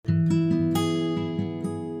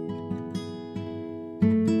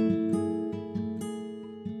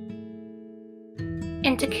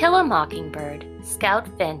In To Kill a Mockingbird, Scout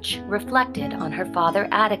Finch reflected on her father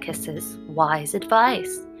Atticus's wise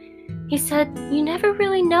advice. He said, "You never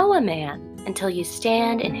really know a man until you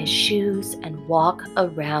stand in his shoes and walk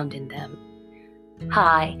around in them."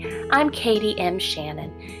 Hi, I'm Katie M.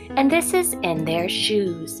 Shannon, and this is In Their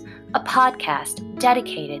Shoes, a podcast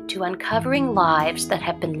dedicated to uncovering lives that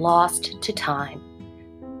have been lost to time.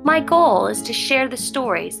 My goal is to share the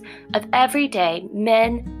stories of everyday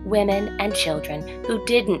men, women, and children who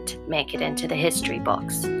didn't make it into the history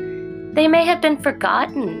books. They may have been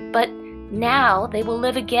forgotten, but now they will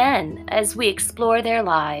live again as we explore their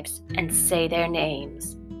lives and say their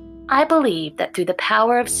names. I believe that through the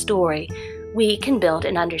power of story, we can build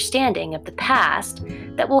an understanding of the past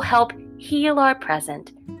that will help heal our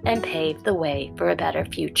present and pave the way for a better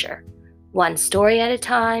future. One story at a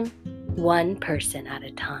time, one person at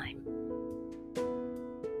a time.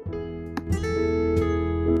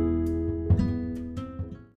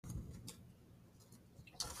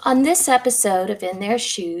 On this episode of In Their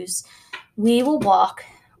Shoes, we will walk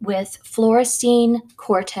with Florestine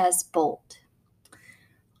Cortez Bolt.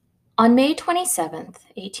 On May 27th,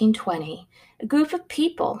 1820, a group of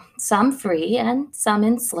people, some free and some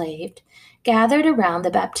enslaved, gathered around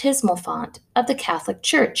the baptismal font of the Catholic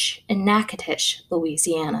Church in Natchitoches,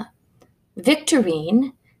 Louisiana.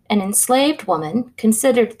 Victorine, an enslaved woman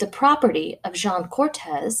considered the property of Jean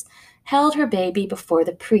Cortez, held her baby before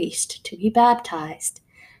the priest to be baptized.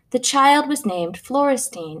 The child was named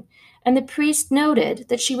Florestine, and the priest noted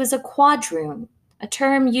that she was a quadroon, a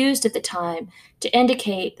term used at the time to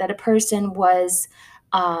indicate that a person was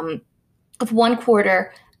of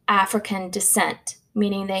one-quarter African descent,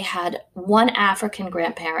 meaning they had one African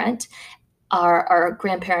grandparent or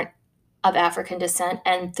grandparent of African descent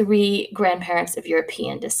and three grandparents of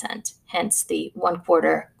European descent, hence the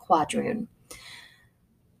one-quarter quadroon.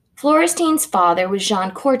 Florestine's father was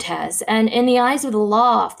Jean Cortez, and in the eyes of the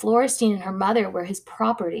law, Florestine and her mother were his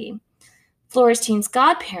property. Florestine's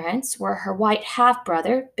godparents were her white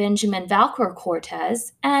half-brother, Benjamin Valcour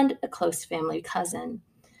Cortez, and a close family cousin.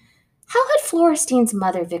 How had Florestine's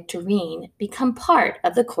mother, Victorine, become part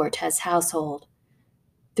of the Cortez household?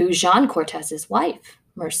 Through Jean Cortez's wife,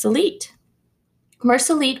 Mercelite.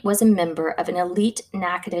 Mercelite was a member of an elite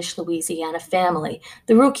Natchitoches, Louisiana family,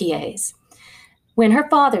 the Rouquiers. When her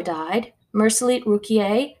father died, Mercelite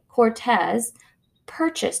Rouquier Cortez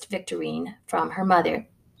purchased Victorine from her mother.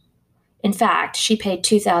 In fact, she paid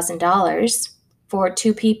 $2,000 for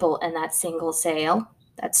two people in that single sale.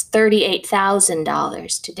 That's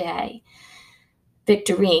 $38,000 today.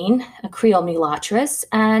 Victorine, a Creole mulatress,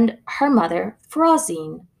 and her mother,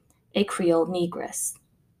 Frosine, a Creole negress.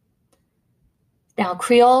 Now,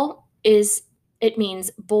 Creole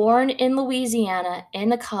means born in Louisiana in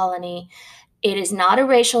the colony. It is not a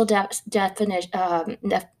racial definition.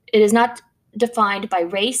 It is not defined by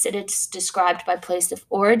race. It is described by place of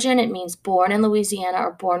origin. It means born in Louisiana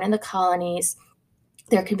or born in the colonies.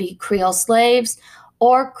 There can be Creole slaves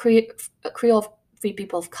or Creole free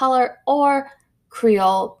people of color or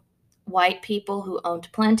Creole white people who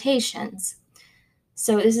owned plantations.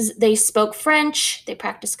 So they spoke French, they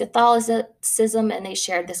practiced Catholicism, and they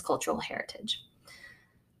shared this cultural heritage.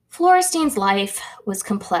 Florestine's life was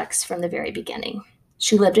complex from the very beginning.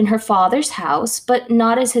 She lived in her father's house, but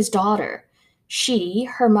not as his daughter. She,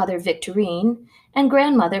 her mother Victorine, and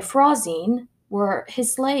grandmother Frosine were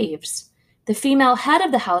his slaves. The female head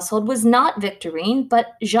of the household was not Victorine,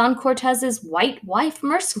 but Jean Cortez's white wife,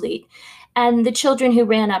 Mercelite, and the children who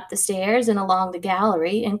ran up the stairs and along the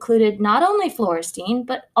gallery included not only Florestine,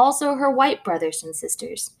 but also her white brothers and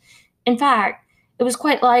sisters. In fact, it was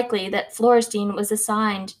quite likely that Florestine was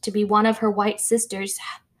assigned to be one of her white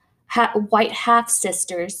white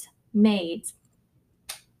half-sisters' maids,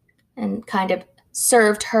 and kind of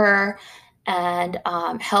served her and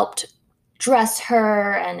helped dress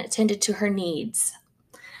her and attended to her needs.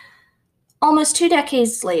 Almost 2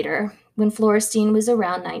 decades later, when Florestine was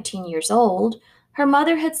around 19 years old, her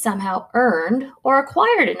mother had somehow earned or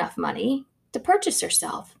acquired enough money to purchase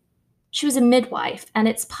herself. She was a midwife, and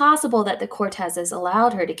it's possible that the Cortezes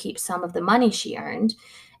allowed her to keep some of the money she earned,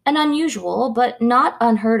 an unusual but not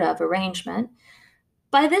unheard of arrangement.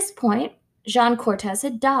 By this point, Jean Cortez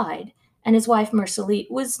had died, and his wife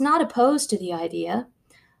Mercelite was not opposed to the idea.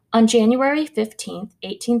 On January 15,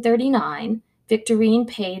 1839, Victorine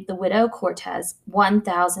paid the widow Cortez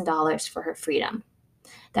 $1,000 for her freedom.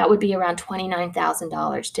 That would be around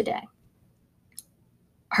 $29,000 today.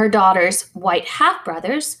 Her daughter's white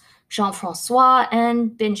half-brothers, Jean-François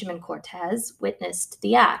and Benjamin Cortez, witnessed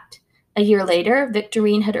the act. A year later,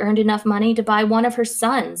 Victorine had earned enough money to buy one of her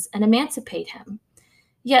sons and emancipate him.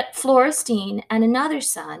 Yet Florestine and another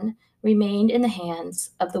son remained in the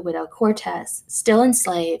hands of the widow Cortez, still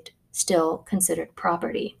enslaved, still considered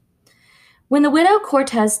property. When the widow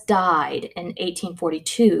Cortez died in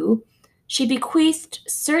 1842, she bequeathed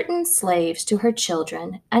certain slaves to her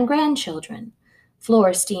children and grandchildren.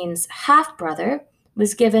 Florestine's half-brother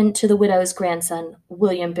was given to the widow's grandson,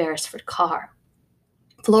 William Beresford Carr.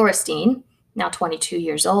 Florestine, now 22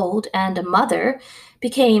 years old and a mother,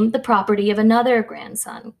 became the property of another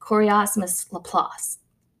grandson, Coriasmus Laplace.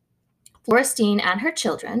 Florestine and her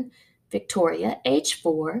children, Victoria, age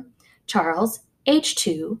 4, Charles, age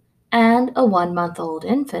 2, and a 1-month-old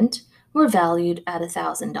infant, were valued at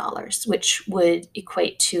 $1,000, which would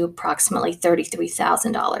equate to approximately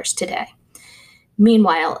 $33,000 today.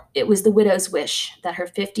 Meanwhile, it was the widow's wish that her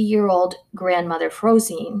 50-year-old grandmother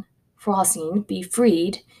Frosine be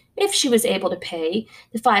freed if she was able to pay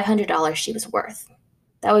the $500 she was worth.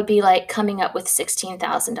 That would be like coming up with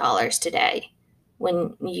 $16,000 today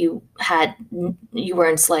when you were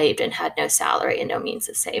enslaved and had no salary and no means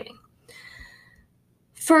of saving.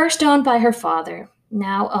 First owned by her father,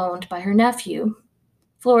 now owned by her nephew,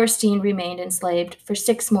 Florestine remained enslaved for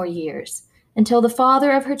 6 more years until the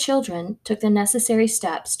father of her children took the necessary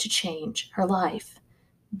steps to change her life.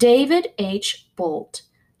 David H. Bolt,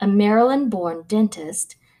 a Maryland-born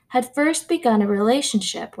dentist, had first begun a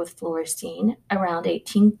relationship with Florestine around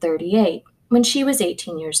 1838, when she was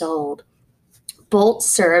 18 years old. Bolt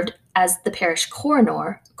served as the parish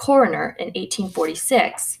coroner in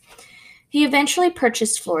 1846. He eventually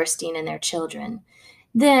purchased Florestine and their children.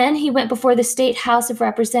 Then he went before the State House of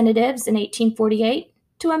Representatives in 1848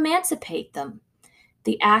 to emancipate them.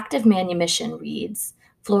 The Act of Manumission reads,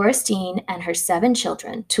 Florestine and her 7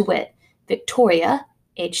 children, to wit, Victoria,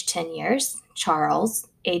 aged 10 years, Charles,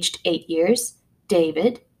 aged 8 years,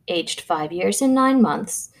 David, aged 5 years and 9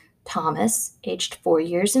 months, Thomas, aged 4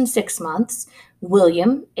 years and 6 months,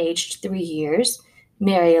 William, aged 3 years,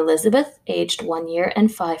 Mary Elizabeth, aged 1 year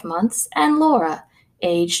and 5 months, and Laura,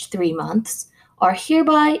 aged 3 months, are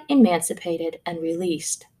hereby emancipated and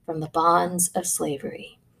released from the bonds of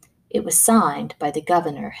slavery. It was signed by the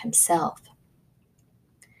governor himself.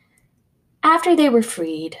 After they were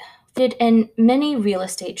freed, did in many real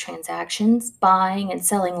estate transactions, buying and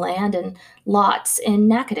selling land and lots in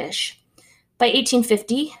Natchitoches. By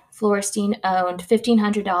 1850, Florestine owned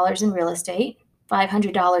 $1,500 in real estate,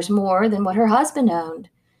 $500 more than what her husband owned.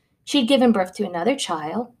 She'd given birth to another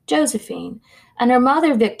child, Josephine, and her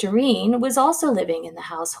mother, Victorine, was also living in the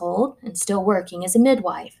household and still working as a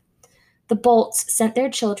midwife. The Bolts sent their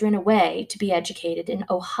children away to be educated in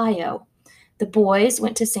Ohio. The boys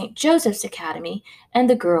went to St. Joseph's Academy and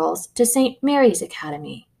the girls to St. Mary's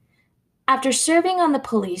Academy. After serving on the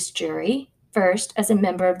police jury, first as a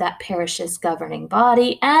member of that parish's governing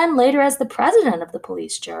body and later as the president of the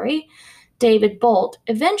police jury, David Bolt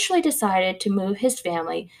eventually decided to move his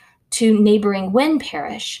family to neighboring Wynne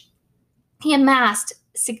Parish. He amassed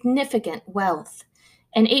significant wealth.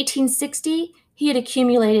 In 1860, he had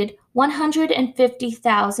accumulated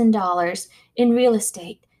 $150,000 in real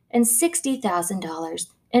estate and $60,000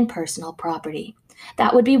 in personal property.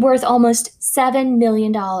 That would be worth almost $7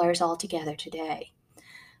 million altogether today.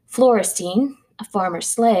 Florestine, a former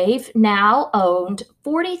slave, now owned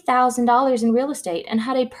 $40,000 in real estate and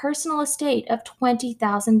had a personal estate of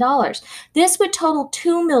 $20,000. This would total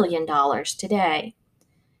 $2 million today.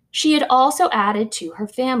 She had also added to her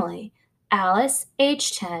family Alice,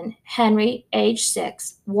 age 10, Henry, age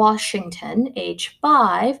 6, Washington, age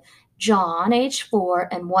 5, John, age 4,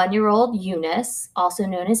 and 1-year-old Eunice, also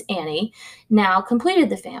known as Annie, now completed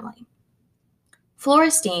the family.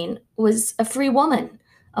 Florestine was a free woman,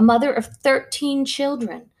 a mother of 13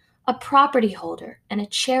 children, a property holder, and a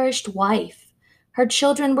cherished wife. Her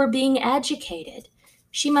children were being educated.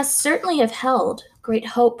 She must certainly have held great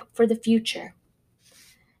hope for the future.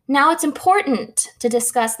 Now it's important to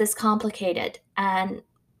discuss this complicated and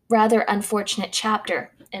rather unfortunate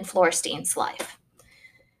chapter in Florestine's life.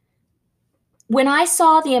 When I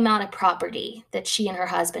saw the amount of property that she and her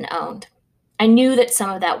husband owned, I knew that some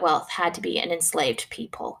of that wealth had to be in enslaved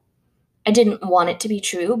people. I didn't want it to be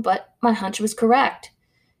true, but my hunch was correct.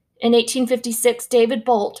 In 1856, David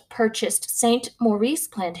Bolt purchased St. Maurice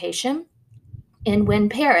Plantation in Wynne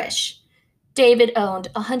Parish. David owned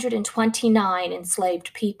 129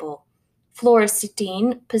 enslaved people.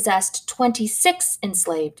 Florestine possessed 26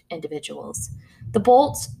 enslaved individuals. The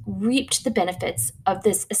Bolts reaped the benefits of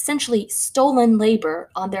this essentially stolen labor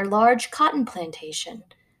on their large cotton plantation.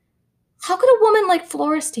 How could a woman like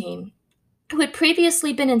Florestine, who had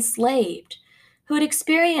previously been enslaved, who had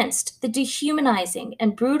experienced the dehumanizing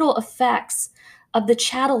and brutal effects of the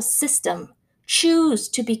chattel system, choose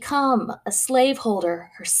to become a slaveholder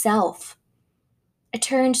herself? I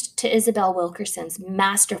turned to Isabel Wilkerson's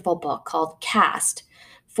masterful book called Caste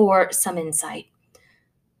for some insight.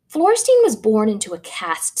 Florenstein was born into a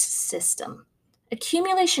caste system.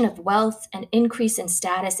 Accumulation of wealth and increase in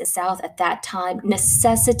status in the South at that time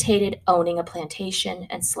necessitated owning a plantation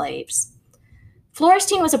and slaves.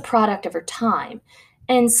 Florenstein was a product of her time,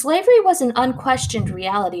 and slavery was an unquestioned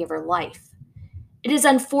reality of her life. It is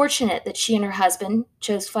unfortunate that she and her husband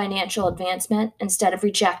chose financial advancement instead of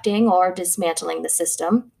rejecting or dismantling the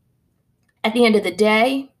system. At the end of the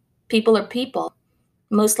day, people are people.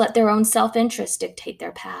 Most let their own self-interest dictate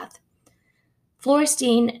their path.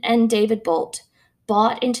 Florenstein and David Bolt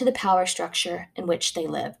bought into the power structure in which they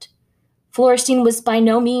lived. Florenstein was by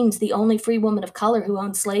no means the only free woman of color who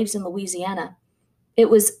owned slaves in Louisiana.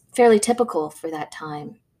 It was fairly typical for that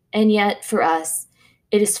time, and yet for us,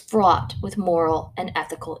 it is fraught with moral and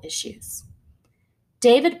ethical issues.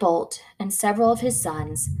 David Bolt and several of his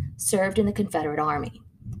sons served in the Confederate Army.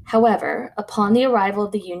 However, upon the arrival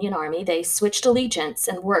of the Union Army, they switched allegiance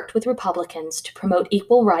and worked with Republicans to promote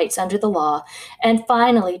equal rights under the law and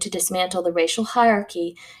finally to dismantle the racial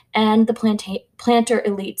hierarchy and the planter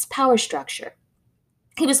elite's power structure.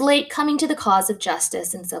 He was late coming to the cause of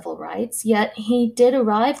justice and civil rights, yet he did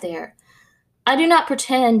arrive there. I do not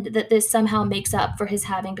pretend that this somehow makes up for his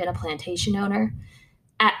having been a plantation owner.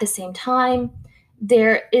 At the same time,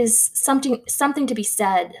 there is something to be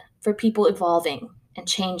said for people evolving and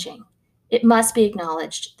changing. It must be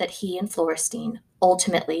acknowledged that he and Florenstein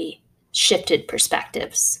ultimately shifted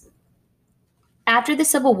perspectives. After the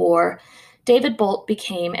Civil War, David Bolt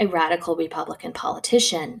became a radical Republican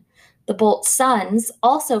politician. The Bolt sons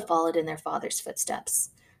also followed in their father's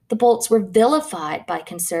footsteps. The Bolts were vilified by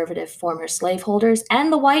conservative former slaveholders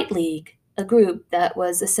and the White League, a group that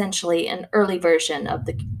was essentially an early version of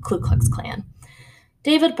the Ku Klux Klan.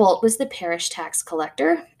 David Bolt was the parish tax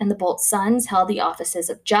collector, and the Bolt sons held the offices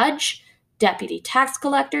of judge, deputy tax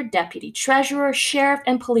collector, deputy treasurer, sheriff,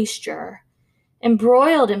 and police juror.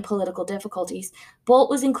 Embroiled in political difficulties, Bolt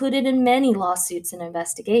was included in many lawsuits and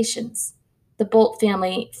investigations. The Bolt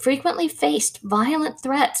family frequently faced violent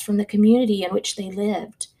threats from the community in which they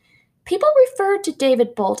lived. People referred to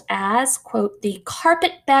David Bolt as, quote, the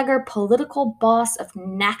carpetbagger political boss of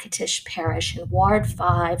Natchitoches Parish in Ward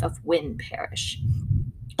 5 of Wynn Parish.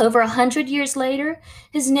 Over 100 years later,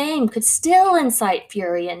 his name could still incite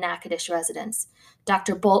fury in Natchitoches residents.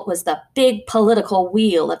 Dr. Bolt was the big political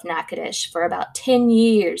wheel of Natchitoches for about 10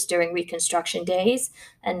 years during Reconstruction days,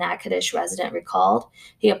 a Natchitoches resident recalled.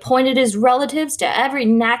 He appointed his relatives to every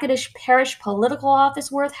Natchitoches Parish political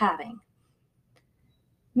office worth having.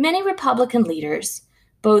 Many Republican leaders,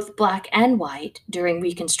 both black and white, during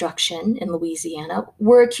Reconstruction in Louisiana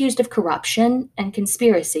were accused of corruption and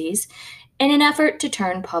conspiracies in an effort to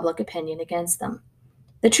turn public opinion against them.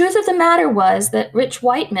 The truth of the matter was that rich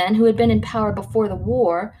white men who had been in power before the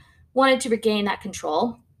war wanted to regain that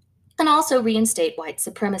control and also reinstate white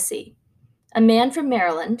supremacy. A man from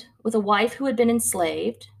Maryland, with a wife who had been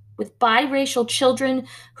enslaved, with biracial children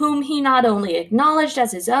whom he not only acknowledged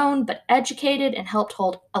as his own, but educated and helped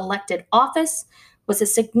hold elected office, was a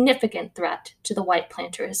significant threat to the white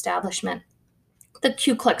planter establishment. The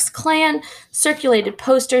Ku Klux Klan circulated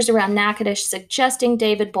posters around Natchitoches suggesting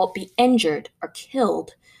David Bolt be injured or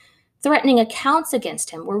killed. Threatening accounts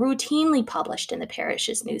against him were routinely published in the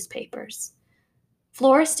parish's newspapers.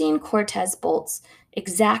 Florenstein Cortez Bolt's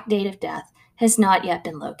exact date of death has not yet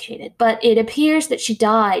been located, but it appears that she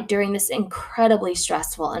died during this incredibly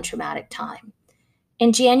stressful and traumatic time.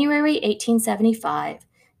 In January 1875,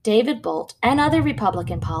 David Bolt and other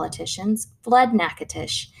Republican politicians fled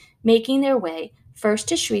Natchitoches, making their way first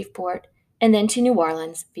to Shreveport and then to New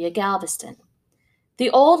Orleans via Galveston.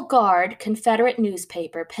 The Old Guard Confederate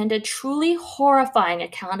newspaper penned a truly horrifying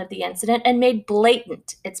account of the incident and made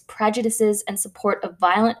blatant its prejudices and support of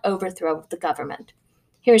violent overthrow of the government.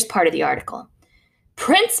 Here's part of the article.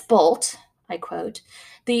 Prince Bolt, I quote,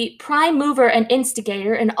 the prime mover and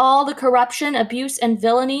instigator in all the corruption, abuse, and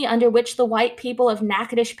villainy under which the white people of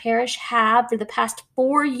Natchitoches Parish have for the past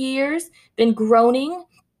 4 years been groaning,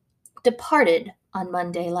 departed on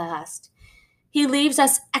Monday last. He leaves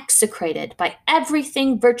us execrated by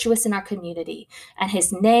everything virtuous in our community, and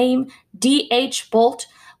his name, D.H. Bolt,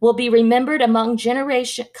 will be remembered among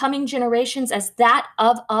coming generations as that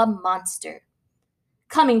of a monster.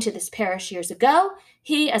 Coming to this parish years ago,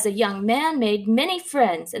 he, as a young man, made many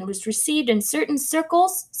friends and was received in certain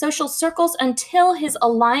social circles, until his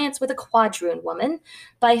alliance with a quadroon woman,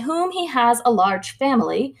 by whom he has a large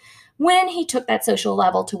family, when he took that social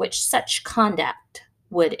level to which such conduct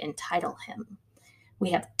would entitle him. We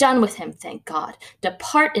have done with him, thank God.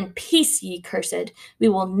 Depart in peace, ye cursed. We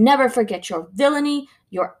will never forget your villainy,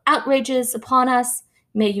 your outrages upon us.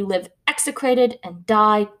 May you live execrated and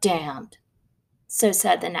die damned. So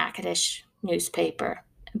said the Natchitoches newspaper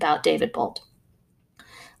about David Bolt.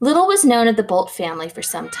 Little was known of the Bolt family for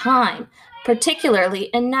some time, particularly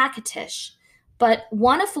in Natchitoches, but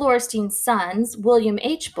one of Florenstein's sons, William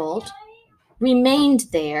H. Bolt, remained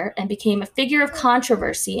there and became a figure of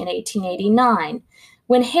controversy in 1889.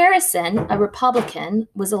 When Harrison, a Republican,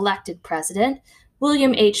 was elected president,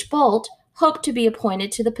 William H. Bolt hoped to be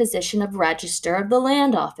appointed to the position of Register of the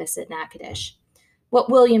Land Office at Natchitoches. What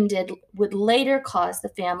William did would later cause the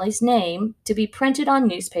family's name to be printed on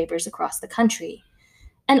newspapers across the country.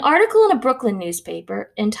 An article in a Brooklyn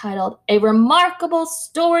newspaper entitled "A Remarkable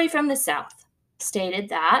Story from the South" stated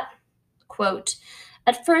that, quote,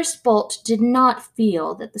 at first Bolt did not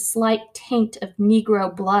feel that the slight taint of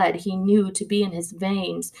Negro blood he knew to be in his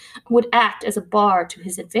veins would act as a bar to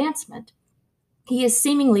his advancement. He is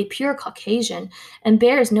seemingly pure Caucasian and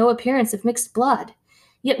bears no appearance of mixed blood.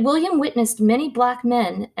 Yet William witnessed many black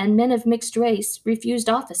men and men of mixed race refused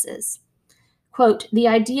offices. Quote, the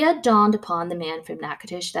idea dawned upon the man from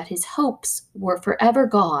Natchitoches that his hopes were forever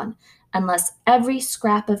gone unless every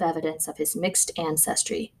scrap of evidence of his mixed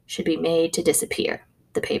ancestry should be made to disappear,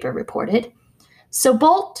 the paper reported. So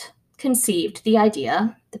Bolt conceived the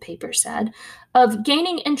idea, the paper said, of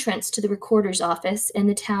gaining entrance to the recorder's office in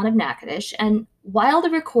the town of Natchitoches, and while the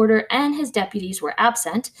recorder and his deputies were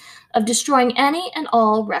absent, of destroying any and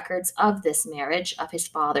all records of this marriage of his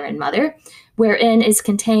father and mother, wherein is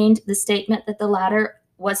contained the statement that the latter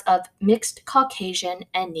was of mixed Caucasian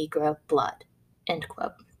and Negro blood. End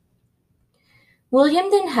quote. William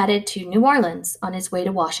then headed to New Orleans on his way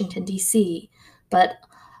to Washington, D.C., but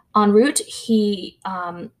en route,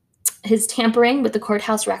 his tampering with the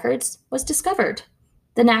courthouse records was discovered.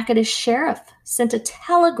 The Natchitoches sheriff sent a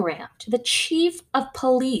telegram to the chief of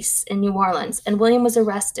police in New Orleans, and William was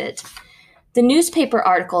arrested. The newspaper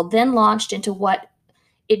article then launched into what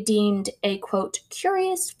it deemed a, quote,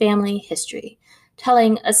 curious family history,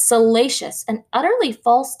 telling a salacious and utterly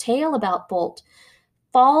false tale about Bolt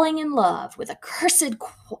falling in love with a cursed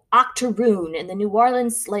octoroon in the New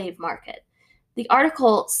Orleans slave market. The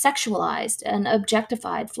article sexualized and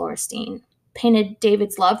objectified Florenstein, painted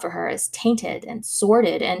David's love for her as tainted and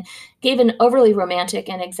sordid, and gave an overly romantic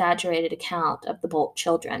and exaggerated account of the Bolt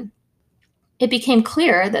children. It became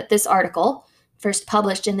clear that this article, first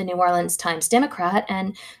published in the New Orleans Times-Democrat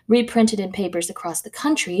and reprinted in papers across the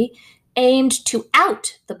country, aimed to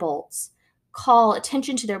out the Bolts, call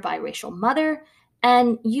attention to their biracial mother,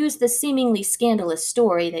 and use the seemingly scandalous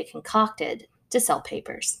story they concocted to sell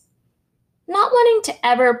papers. Not wanting to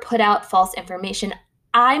ever put out false information,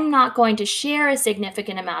 I'm not going to share a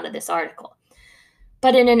significant amount of this article.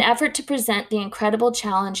 But in an effort to present the incredible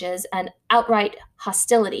challenges and outright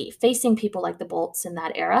hostility facing people like the Bolts in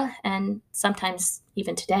that era, and sometimes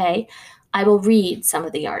even today, I will read some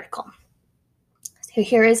of the article. So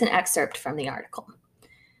here is an excerpt from the article.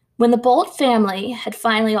 When the Bolt family had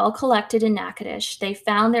finally all collected in Natchitoches, they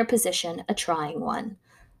found their position a trying one.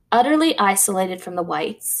 Utterly isolated from the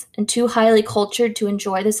whites, and too highly cultured to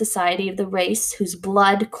enjoy the society of the race whose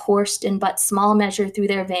blood coursed in but small measure through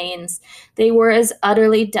their veins, they were as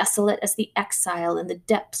utterly desolate as the exile in the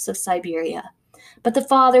depths of Siberia. But the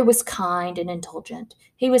father was kind and indulgent.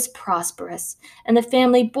 He was prosperous, and the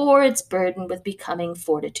family bore its burden with becoming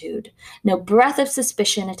fortitude. No breath of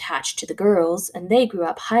suspicion attached to the girls, and they grew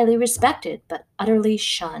up highly respected, but utterly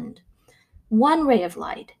shunned. One ray of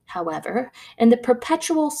light, however, in the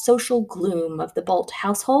perpetual social gloom of the Bolt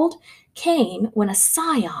household came when a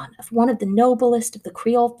scion of one of the noblest of the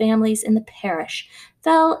Creole families in the parish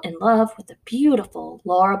fell in love with the beautiful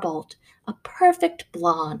Laura Bolt, a perfect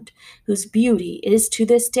blonde, whose beauty is to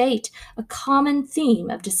this date a common theme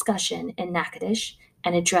of discussion in Natchitoches,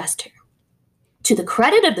 and addressed her. To the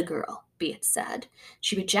credit of the girl, be it said,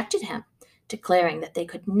 she rejected him, declaring that they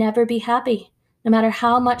could never be happy, no matter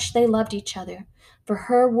how much they loved each other. He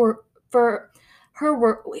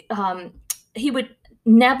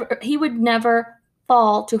would never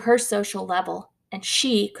fall to her social level, and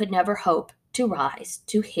she could never hope to rise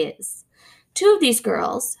to his. Two of these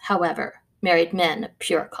girls, however, married men of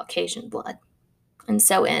pure Caucasian blood. And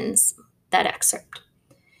so ends that excerpt.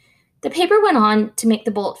 The paper went on to make the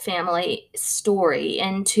Bolt family story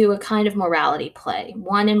into a kind of morality play,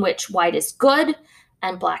 one in which white is good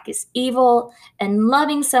and black is evil, and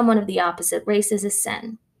loving someone of the opposite race is a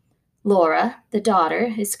sin. Laura, the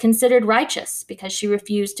daughter, is considered righteous because she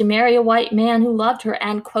refused to marry a white man who loved her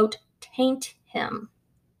and, quote, taint him.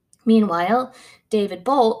 Meanwhile, David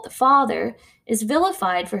Bolt, the father, is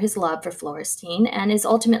vilified for his love for Florestine and is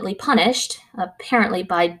ultimately punished, apparently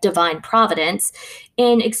by divine providence,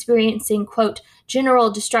 in experiencing, quote,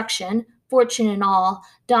 general destruction, fortune and all,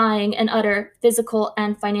 dying an utter physical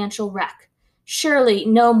and financial wreck. Surely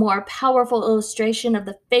no more powerful illustration of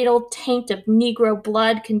the fatal taint of Negro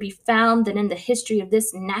blood can be found than in the history of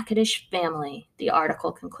this Natchitoches family, the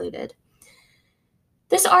article concluded.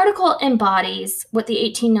 This article embodies what the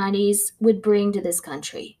 1890s would bring to this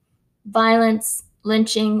country: violence,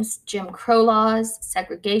 lynchings, Jim Crow laws,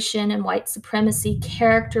 segregation, and white supremacy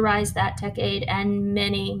characterized that decade and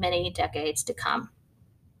many, many decades to come.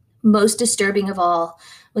 Most disturbing of all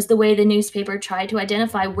was the way the newspaper tried to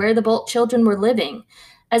identify where the Bolt children were living,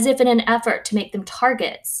 as if in an effort to make them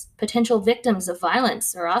targets, potential victims of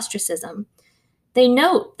violence or ostracism. They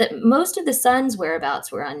note that most of the sons'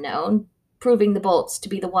 whereabouts were unknown, proving the Bolts to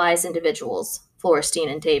be the wise individuals Florestine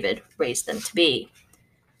and David raised them to be.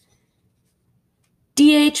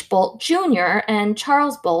 D.H. Bolt Jr. and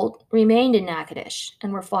Charles Bolt remained in Natchitoches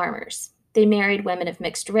and were farmers. They married women of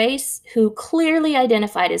mixed race who clearly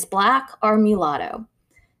identified as Black or mulatto.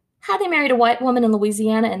 Had they married a white woman in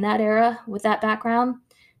Louisiana in that era with that background,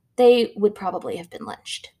 they would probably have been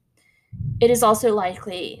lynched. It is also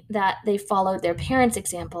likely that they followed their parents'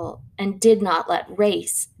 example and did not let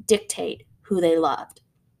race dictate who they loved.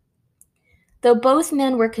 Though both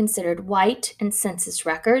men were considered white in census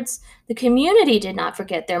records, the community did not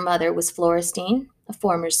forget their mother was Florestine, a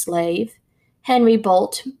former slave. Henry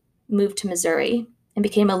Bolt moved to Missouri and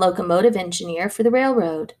became a locomotive engineer for the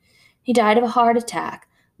railroad. He died of a heart attack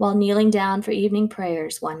while kneeling down for evening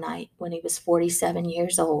prayers one night when he was 47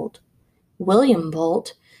 years old. William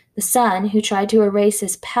Bolt, the son who tried to erase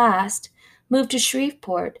his past, moved to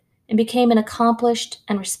Shreveport and became an accomplished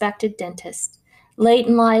and respected dentist. Late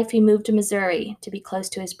in life, he moved to Missouri to be close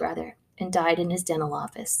to his brother and died in his dental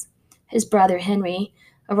office. His brother Henry,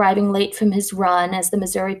 arriving late from his run as the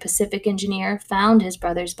Missouri Pacific engineer, found his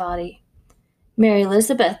brother's body. Mary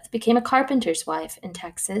Elizabeth became a carpenter's wife in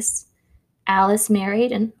Texas. Alice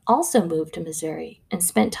married and also moved to Missouri and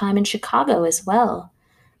spent time in Chicago as well.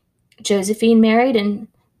 Josephine married and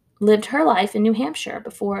lived her life in New Hampshire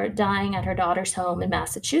before dying at her daughter's home in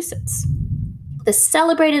Massachusetts. The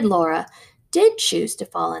celebrated Laura did choose to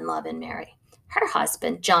fall in love and marry. Her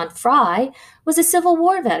husband, John Fry, was a Civil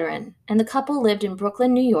War veteran, and the couple lived in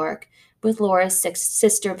Brooklyn, New York, with Laura's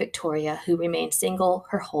sister, Victoria, who remained single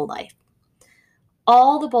her whole life.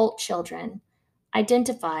 All the Bolt children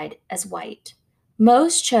identified as white.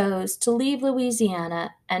 Most chose to leave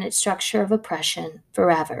Louisiana and its structure of oppression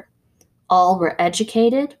forever. All were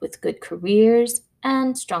educated with good careers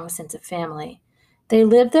and strong sense of family. They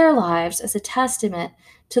lived their lives as a testament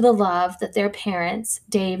to the love that their parents,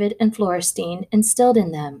 David and Florestine, instilled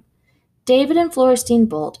in them. David and Florestine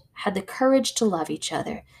Bolt had the courage to love each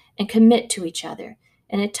other and commit to each other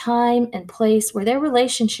in a time and place where their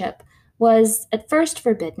relationship was at first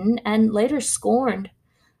forbidden and later scorned.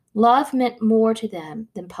 Love meant more to them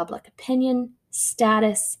than public opinion,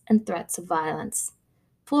 status, and threats of violence.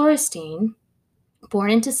 Florestine,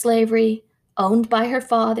 born into slavery, owned by her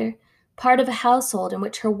father, part of a household in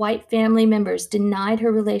which her white family members denied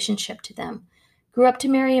her relationship to them, grew up to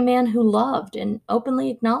marry a man who loved and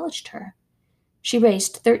openly acknowledged her. She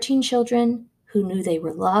raised 13 children who knew they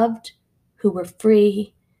were loved, who were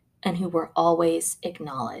free, and who were always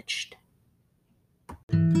acknowledged.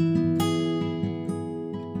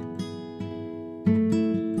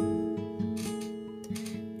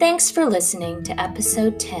 Thanks for listening to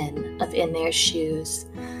episode 10 of In Their Shoes.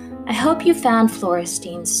 I hope you found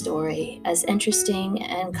Florestine's story as interesting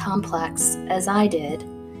and complex as I did.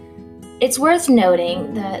 It's worth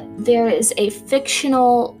noting that there is a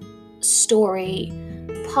fictional story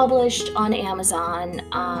published on Amazon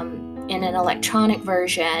in an electronic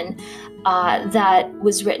version that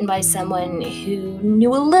was written by someone who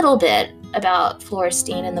knew a little bit about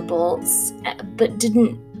Florestine and the Bolts, but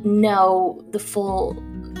didn't know the full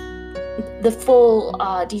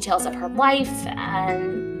details of her life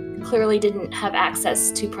and clearly didn't have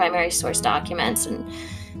access to primary source documents and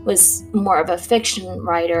was more of a fiction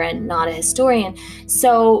writer and not a historian.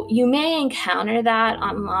 So you may encounter that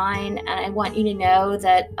online, and I want you to know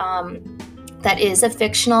that that is a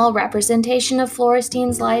fictional representation of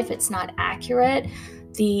Florestine's life. It's not accurate.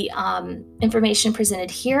 The information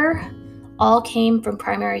presented here all came from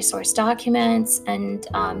primary source documents and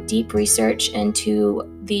deep research into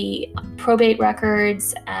the probate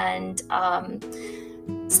records and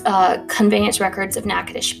conveyance records of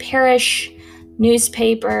Natchitoches Parish,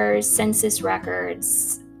 newspapers, census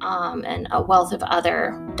records, and a wealth of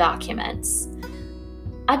other documents.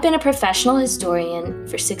 I've been a professional historian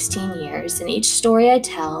for 16 years, and each story I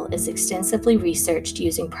tell is extensively researched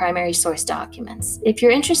using primary source documents. If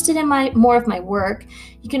you're interested in more of my work,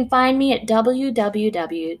 you can find me at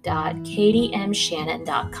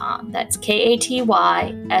www.katiemshannon.com. That's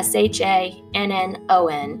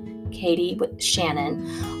KatyShannon, Katie with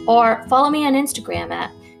Shannon, or follow me on Instagram at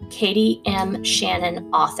Katie M. Shannon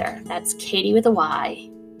Author. That's Katie with a Y,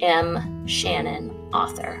 M. Shannon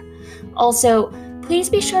Author. Also, please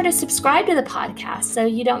be sure to subscribe to the podcast so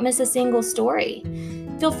you don't miss a single story.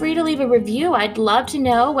 Feel free to leave a review. I'd love to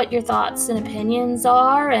know what your thoughts and opinions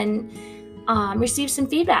are and receive some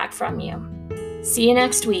feedback from you. See you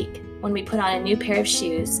next week when we put on a new pair of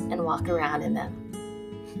shoes and walk around in them.